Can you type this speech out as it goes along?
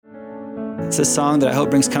It's a song that I hope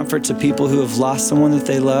brings comfort to people who have lost someone that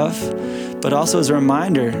they love, but also as a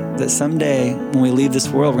reminder that someday when we leave this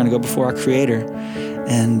world, we're going to go before our Creator,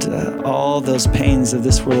 and all those pains of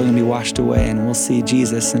this world are going to be washed away, and we'll see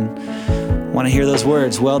Jesus. And want to hear those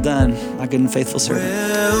words, "Well done, my good and faithful servant."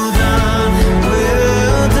 Well done,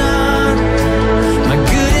 my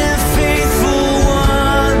good and faithful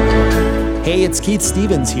one. Hey, it's Keith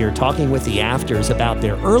Stevens here talking with the Afters about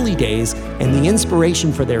their early days and the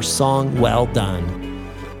inspiration for their song, Well Done.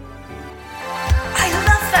 I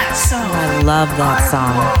love that song. I love that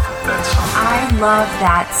song. I love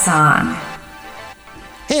that song.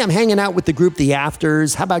 Hey, I'm hanging out with the group The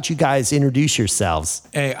Afters. How about you guys introduce yourselves?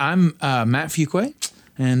 Hey, I'm Matt Fuqua,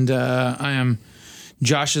 and I am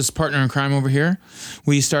Josh's partner in crime over here.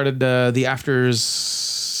 We started The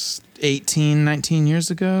Afters 18, 19 years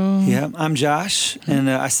ago. Yeah, I'm Josh, and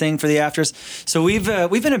I sing for The Afters. So we've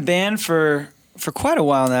been a band for quite a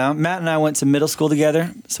while now. Matt and I went to middle school together,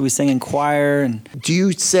 so we sang in choir. And Do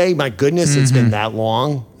you say, my goodness, it's been that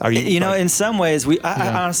long? Are you? you know, in some ways, I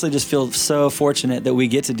honestly just feel so fortunate that we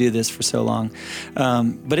get to do this for so long.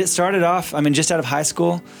 But it started off, just out of high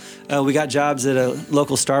school, we got jobs at a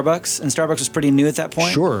local Starbucks, and Starbucks was pretty new at that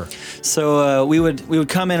point. Sure. So we would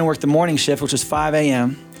come in and work the morning shift, which was 5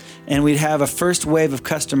 a.m., and we'd have a first wave of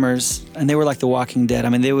customers, and they were like the Walking Dead.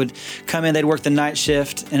 They would come in, they'd work the night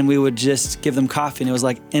shift, and we would just give them coffee, and it was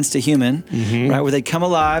like Insta-Human, right? Where they'd come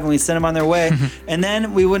alive, and we'd send them on their way. And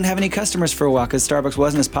then we wouldn't have any customers for a while, because Starbucks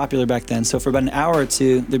wasn't as popular back then. So for about an hour or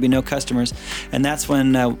two, there'd be no customers. And that's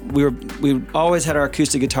when we always had our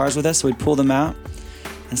acoustic guitars with us, so we'd pull them out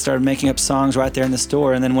and started making up songs right there in the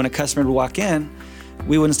store. And then when a customer would walk in,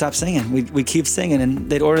 we wouldn't stop singing. We'd keep singing, and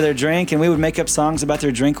they'd order their drink, and we would make up songs about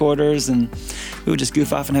their drink orders, and we would just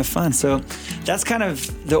goof off and have fun. So that's kind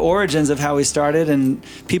of the origins of how we started, and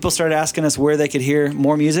people started asking us where they could hear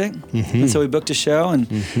more music. And so we booked a show, and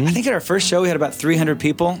I think at our first show we had about 300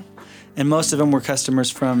 people, and most of them were customers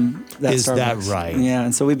from that Is Starbucks. that right? Yeah,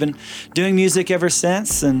 and so we've been doing music ever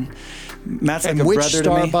since, and Matt's like And a which brother to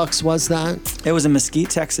me. Starbucks was that? It was in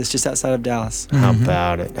Mesquite, Texas, just outside of Dallas. How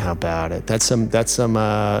about it? How about it? That's some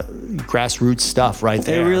grassroots stuff right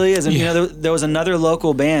there. It really is. And there was another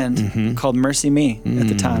local band called Mercy Me at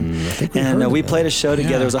the time. And we played a show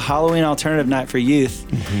together. It was a Halloween alternative night for youth.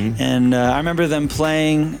 And I remember them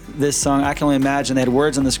playing this song, I Can Only Imagine. They had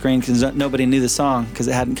words on the screen because nobody knew the song because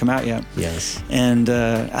it hadn't come out yet. Yes. And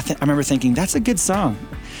I remember thinking, that's a good song.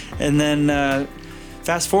 And then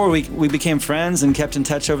fast forward, we became friends and kept in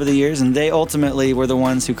touch over the years, and they ultimately were the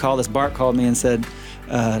ones who called us. Bart called me and said,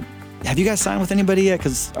 have you guys signed with anybody yet?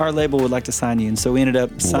 Because our label would like to sign you. And so we ended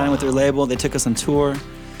up signing with their label. They took us on tour.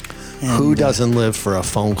 Who doesn't live for a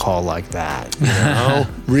phone call like that? You know?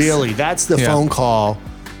 Really, that's the phone call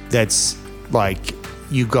that's like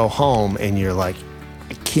you go home and you're like,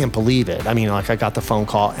 I can't believe it. I got the phone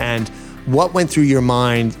call. And what went through your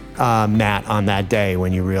mind, Matt, on that day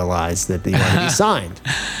when you realized that you wanted to be signed?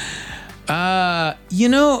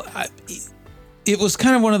 It was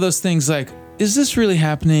kind of one of those things like, is this really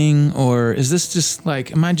happening? Or is this just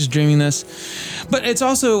like, am I just dreaming this? But it's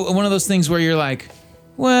also one of those things where you're like,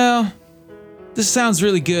 well, this sounds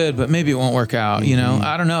really good, but maybe it won't work out.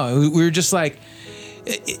 I don't know. We were just like,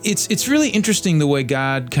 it's really interesting the way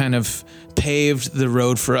God kind of paved the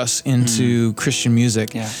road for us into Christian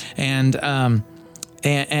music. Yeah. And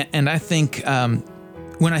I think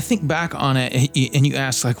when I think back on it, and you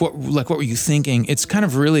ask what were you thinking? It's kind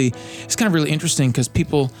of really interesting because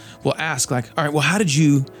people will ask all right, well, how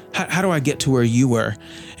do I get to where you were?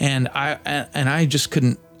 And I just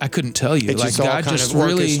couldn't. I couldn't tell you. It's God just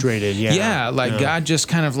really orchestrated. God just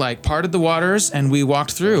kind of parted the waters, and we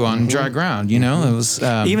walked through on dry ground. It was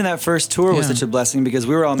even that first tour was such a blessing because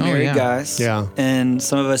we were all married guys. Yeah. And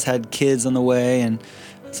some of us had kids on the way, and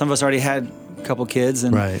some of us already had a couple kids.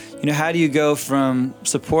 And how do you go from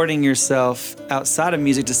supporting yourself outside of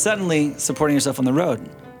music to suddenly supporting yourself on the road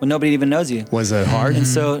when nobody even knows you? Was it hard? And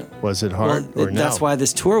so was it hard or no? That's why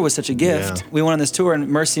this tour was such a gift. We went on this tour, and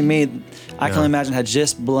Mercy Me, I Can Only Imagine, had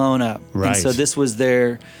just blown up. Right. And so this was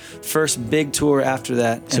their first big tour after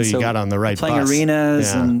that. So you got on the right playing bus.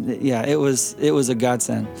 arenas, and it was a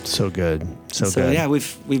godsend. So good. So good. Yeah,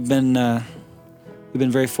 we've been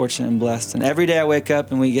very fortunate and blessed. And every day I wake up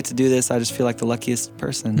and we get to do this, I just feel like the luckiest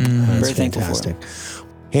person. I'm very thankful for it.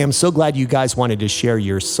 Hey, I'm so glad you guys wanted to share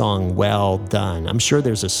your song, Well Done. I'm sure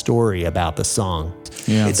there's a story about the song.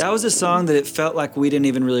 Yeah. That was a song that it felt like we didn't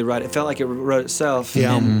even really write. It felt like it wrote itself.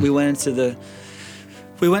 Yeah. And we went to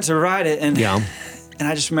write it, and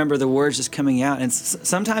I just remember the words just coming out. And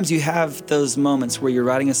sometimes you have those moments where you're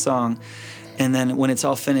writing a song And then when it's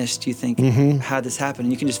all finished, you think, how'd this happen?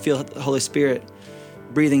 And you can just feel the Holy Spirit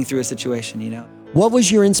breathing through a situation, you know? What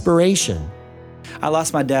was your inspiration? I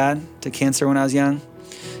lost my dad to cancer when I was young.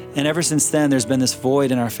 And ever since then, there's been this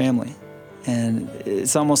void in our family. And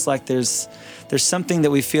it's almost like there's something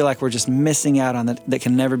that we feel like we're just missing out on that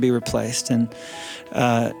can never be replaced. And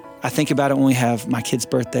I think about it when we have my kids'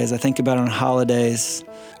 birthdays. I think about it on holidays.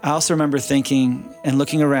 I also remember thinking and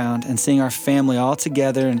looking around and seeing our family all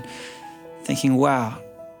together and thinking, wow,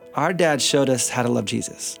 our dad showed us how to love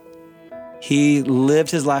Jesus. He lived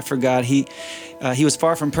his life for God. He was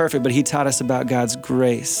far from perfect, but he taught us about God's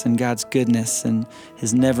grace and God's goodness and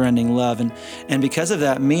his never-ending love. And because of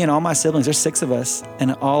that, me and all my siblings, there's 6 of us,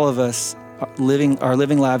 and all of us are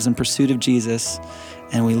living lives in pursuit of Jesus,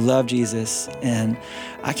 and we love Jesus. And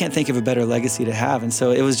I can't think of a better legacy to have. And so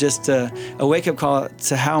it was just a wake-up call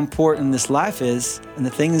to how important this life is, and the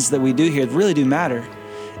things that we do here really do matter.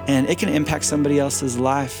 And it can impact somebody else's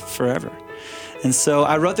life forever. And so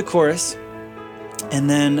I wrote the chorus, and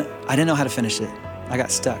then I didn't know how to finish it. I got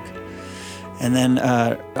stuck. And then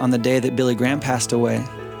on the day that Billy Graham passed away,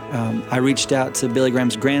 I reached out to Billy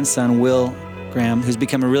Graham's grandson, Will Graham, who's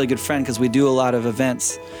become a really good friend because we do a lot of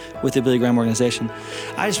events with the Billy Graham organization.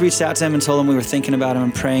 I just reached out to him and told him we were thinking about him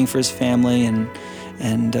and praying for his family and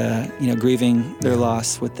grieving their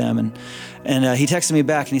loss with them. And he texted me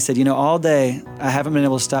back and he said, all day I haven't been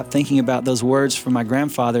able to stop thinking about those words from my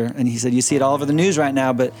grandfather. And he said, you see it all over the news right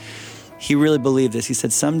now, but he really believed this. He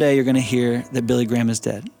said, someday you're going to hear that Billy Graham is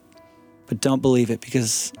dead, but don't believe it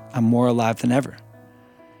because I'm more alive than ever.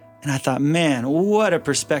 And I thought, man, what a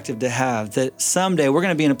perspective to have, that someday we're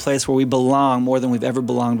going to be in a place where we belong more than we've ever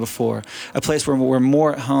belonged before, a place where we're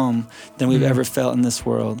more at home than we've ever felt in this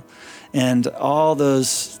world. And all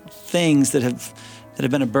those things that have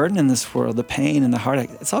been a burden in this world, the pain and the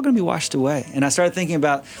heartache, it's all going to be washed away. And I started thinking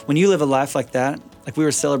about when you live a life like that, like we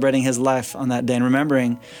were celebrating his life on that day and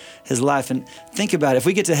remembering his life. And think about it, if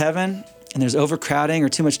we get to heaven and there's overcrowding or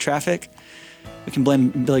too much traffic, we can blame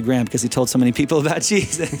Billy Graham because he told so many people about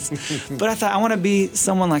Jesus. But I thought, I want to be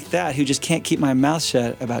someone like that who just can't keep my mouth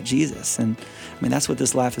shut about Jesus. And I mean, that's what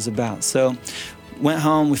this life is about. So went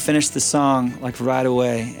home, we finished the song like right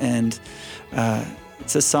away. And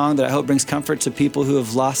it's a song that I hope brings comfort to people who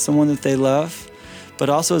have lost someone that they love, but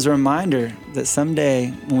also as a reminder that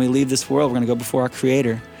someday when we leave this world, we're going to go before our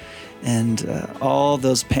Creator. And all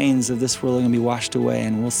those pains of this world are going to be washed away,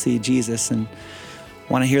 and we'll see Jesus. And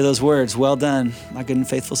want to hear those words, well done, my good and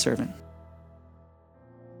faithful servant.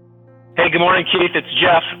 Hey, good morning, Keith. It's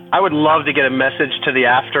Jeff. I would love to get a message to the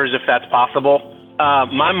afters if that's possible.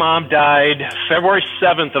 My mom died February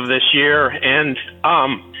 7th of this year, and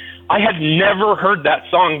I had never heard that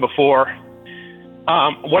song before.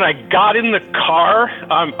 When I got in the car,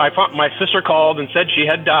 I found my sister called and said she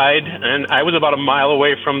had died, and I was about a mile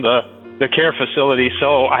away from the care facility.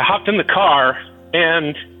 So I hopped in the car,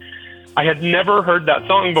 and I had never heard that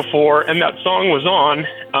song before, and that song was on.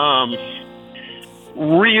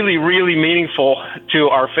 Really, really meaningful to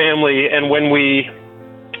our family. And when we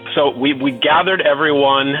gathered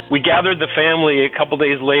everyone. We gathered the couple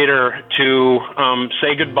days later to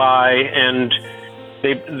say goodbye, and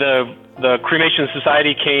the cremation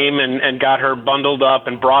society came and got her bundled up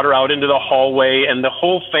and brought her out into the hallway, and the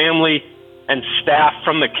whole family and staff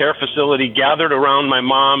from the care facility gathered around my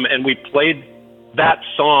mom, and we played that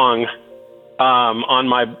song on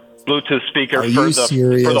my Bluetooth speaker. Are you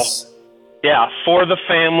serious? For the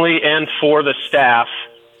family and for the staff.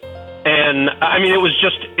 And I mean, it was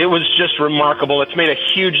just remarkable. It's made a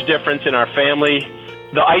huge difference in our family.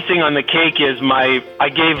 The icing on the cake is I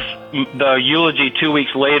gave the eulogy 2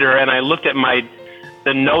 weeks later, and I looked at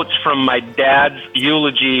the notes from my dad's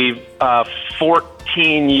eulogy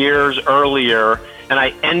 14 years earlier, and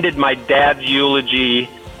I ended my dad's eulogy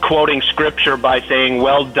quoting scripture by saying,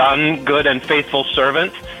 "Well done, good and faithful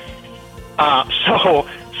servant."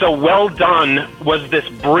 So well done was this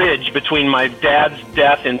bridge between my dad's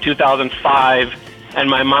death in 2005 and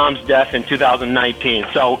my mom's death in 2019.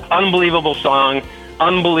 So unbelievable song,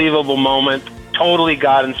 unbelievable moment, totally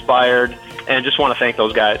God-inspired, and just want to thank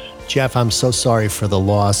those guys. Jeff, I'm so sorry for the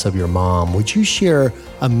loss of your mom. Would you share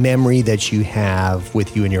a memory that you have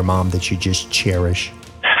with you and your mom that you just cherish?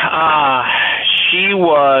 She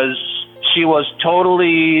was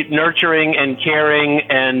totally nurturing and caring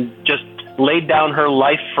and just laid down her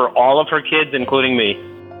life for all of her kids, including me.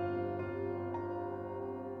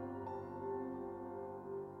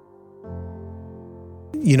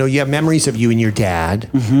 You know, you have memories of you and your dad.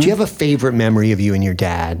 Mm-hmm. Do you have a favorite memory of you and your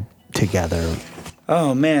dad together?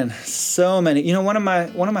 Oh man, so many. You know, one of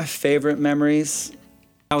my favorite memories,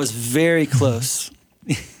 I was very close.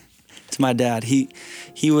 to my dad. He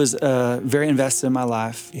was very invested in my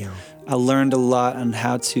life. Yeah. I learned a lot on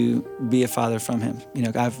how to be a father from him. You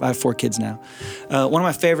know, I have 4 kids now. One of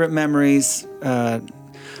my favorite memories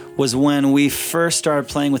was when we first started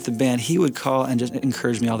playing with the band. He would call and just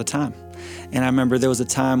encourage me all the time. And I remember there was a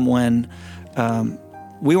time when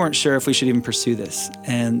we weren't sure if we should even pursue this.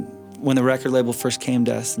 And when the record label first came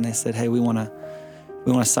to us and they said, hey, we want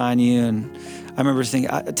to sign you. And I remember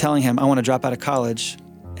telling him, I want to drop out of college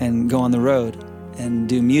and go on the road and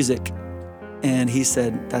do music. And he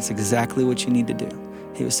said, that's exactly what you need to do.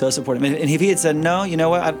 He was so supportive. And if he had said, no, you know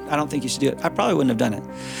what, I don't think you should do it, I probably wouldn't have done it.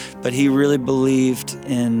 But he really believed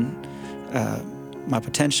in my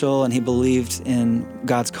potential, and he believed in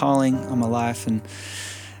God's calling on my life.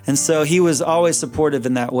 And so he was always supportive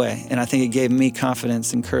in that way. And I think it gave me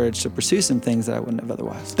confidence and courage to pursue some things that I wouldn't have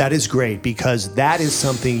otherwise. That is great, because that is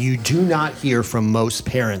something you do not hear from most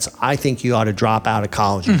parents. I think you ought to drop out of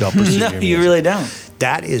college and go pursue No, your music. you really don't.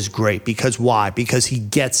 That is great, because why? Because he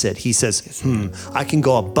gets it. He says, I can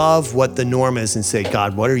go above what the norm is and say,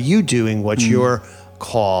 God, what are you doing? What's your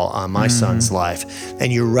call on my son's life?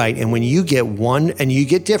 And you're right. And when you get and you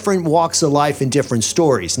get different walks of life and different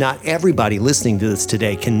stories, not everybody listening to this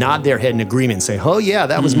today can nod their head in agreement and say, oh yeah,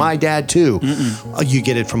 that was my dad too. You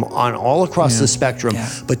get it from on all across the spectrum. Yeah.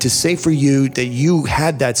 But to say for you that you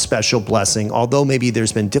had that special blessing, although maybe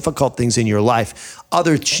there's been difficult things in your life,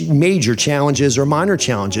 other major challenges or minor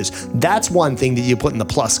challenges, that's one thing that you put in the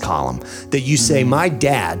plus column, that you say, my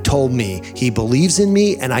dad told me he believes in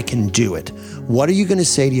me and I can do it. What are you going to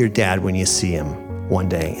say to your dad when you see him one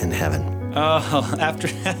day in heaven? Oh, after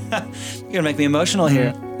you're gonna make me emotional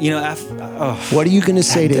here. You know, What are you going to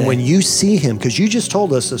say to him day. when you see him? Because you just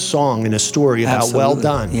told us a song and a story about Absolutely. well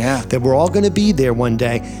done. Yeah. That we're all going to be there one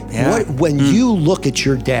day. Yeah. When you look at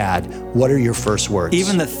your dad, what are your first words?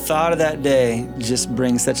 even the thought of that day just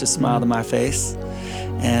brings such a smile to my face.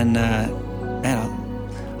 And man,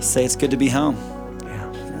 I'll say it's good to be home.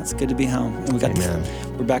 Yeah. You know, it's good to be home. And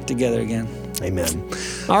we're back together again. Amen.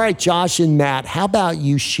 All right, Josh and Matt, how about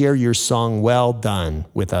you share your song Well Done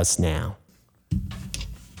with us now?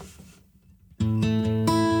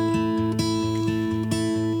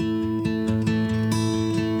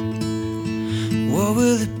 What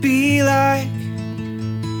will it be like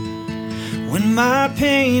when my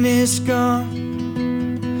pain is gone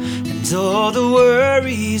and all the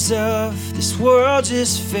worries of this world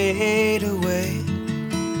just fade away?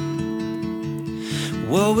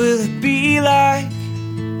 What will it be like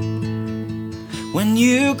when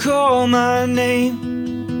you call my name?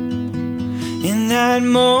 In that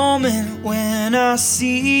moment when I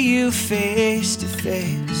see you face to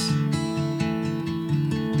face,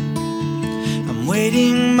 I'm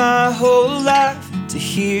waiting my whole life to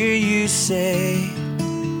hear you say,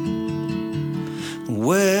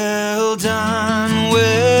 well done,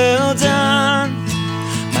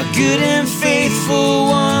 my good and faithful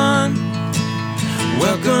one.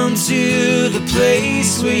 Welcome to the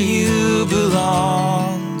place where you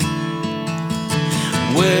belong.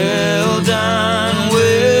 Well done,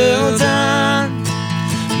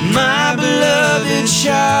 my beloved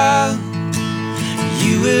child.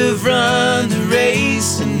 You have run the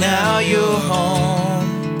race and now you're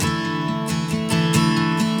home.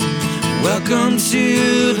 Welcome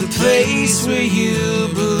to the place where you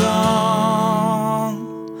belong.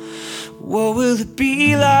 What will it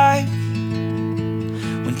be like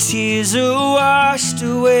when tears are washed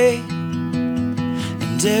away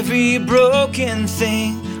and every broken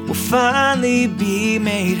thing will finally be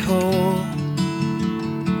made whole?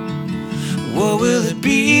 What will it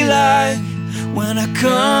be like when I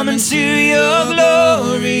come into your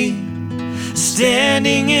glory,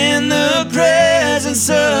 standing in the presence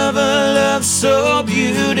of a love so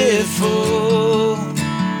beautiful?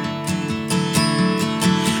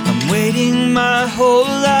 I'm waiting my whole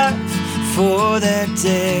life for that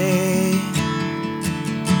day.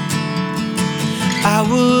 I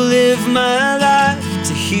will live my life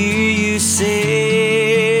to hear you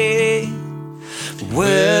say,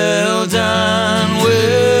 well done,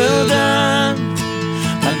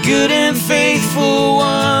 my good and faithful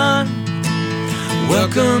one.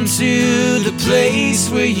 Welcome to the place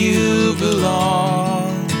where you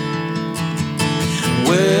belong.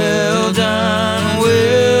 Well done,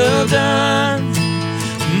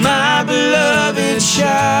 my beloved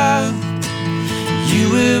child. You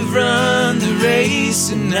have run the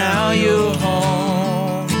race and now you're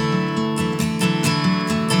home.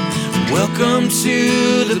 Welcome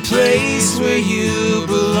to the place where you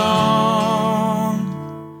belong.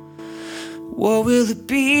 What will it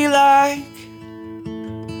be like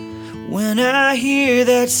when I hear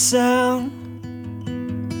that sound?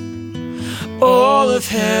 all of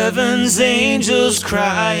heaven's angels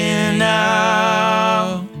crying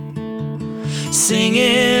out,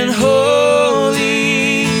 singing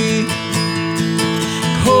holy,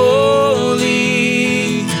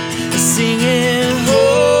 holy, singing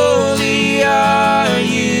holy are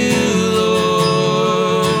you,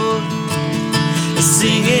 Lord,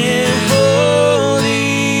 singing holy,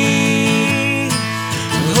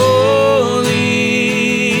 holy,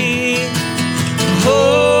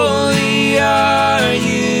 holy are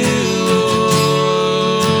you,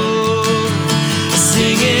 Lord,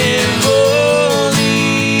 singing holy,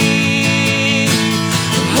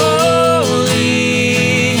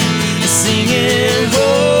 holy, singing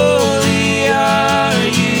holy are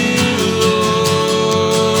you,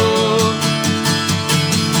 Lord.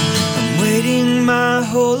 I'm waiting my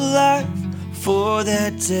whole life for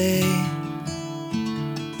that day.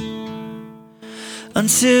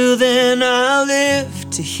 Until then I'll live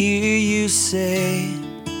to hear you say,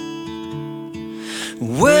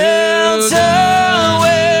 well done,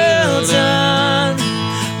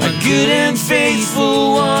 my good and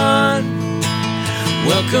faithful one.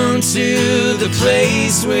 Welcome to the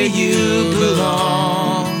place where you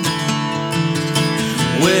belong.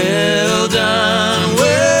 Well done,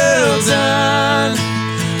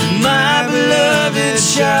 my beloved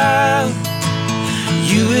child.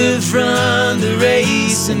 You have run the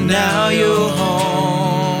race and now you're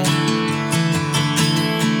home.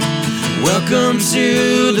 Welcome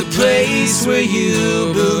to the place where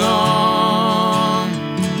you belong.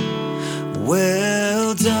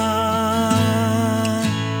 Well done.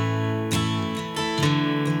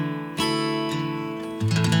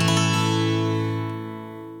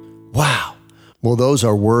 Wow. Well, those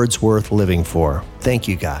are words worth living for. Thank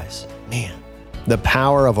you, guys. Man, the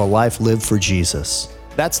power of a life lived for Jesus.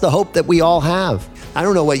 That's the hope that we all have. I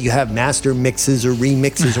don't know what you have, master mixes or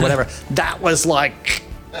remixes or whatever. That was like,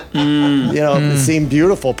 it seemed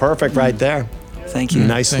beautiful, perfect right there. Thank you.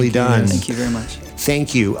 Nicely Thank you. done. Thank you very much.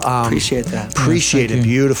 Thank you. Appreciate that. Appreciate Thank a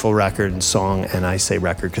you. beautiful record and song. And I say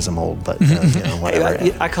record because I'm old, but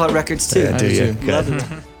whatever. I call it records too. Yeah, do you? Love Good. it.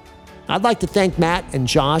 I'd like to thank Matt and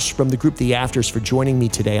Josh from the group The Afters for joining me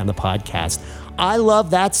today on the podcast. I Love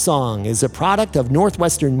That Song is a product of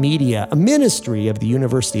Northwestern Media, a ministry of the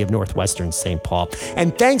University of Northwestern St. Paul.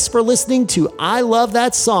 And thanks for listening to I Love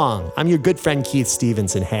That Song. I'm your good friend Keith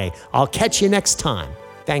Stevens, and hey, I'll catch you next time.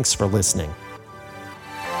 Thanks for listening.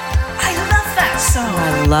 I love that song.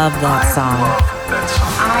 I love that song.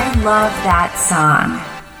 I love that song.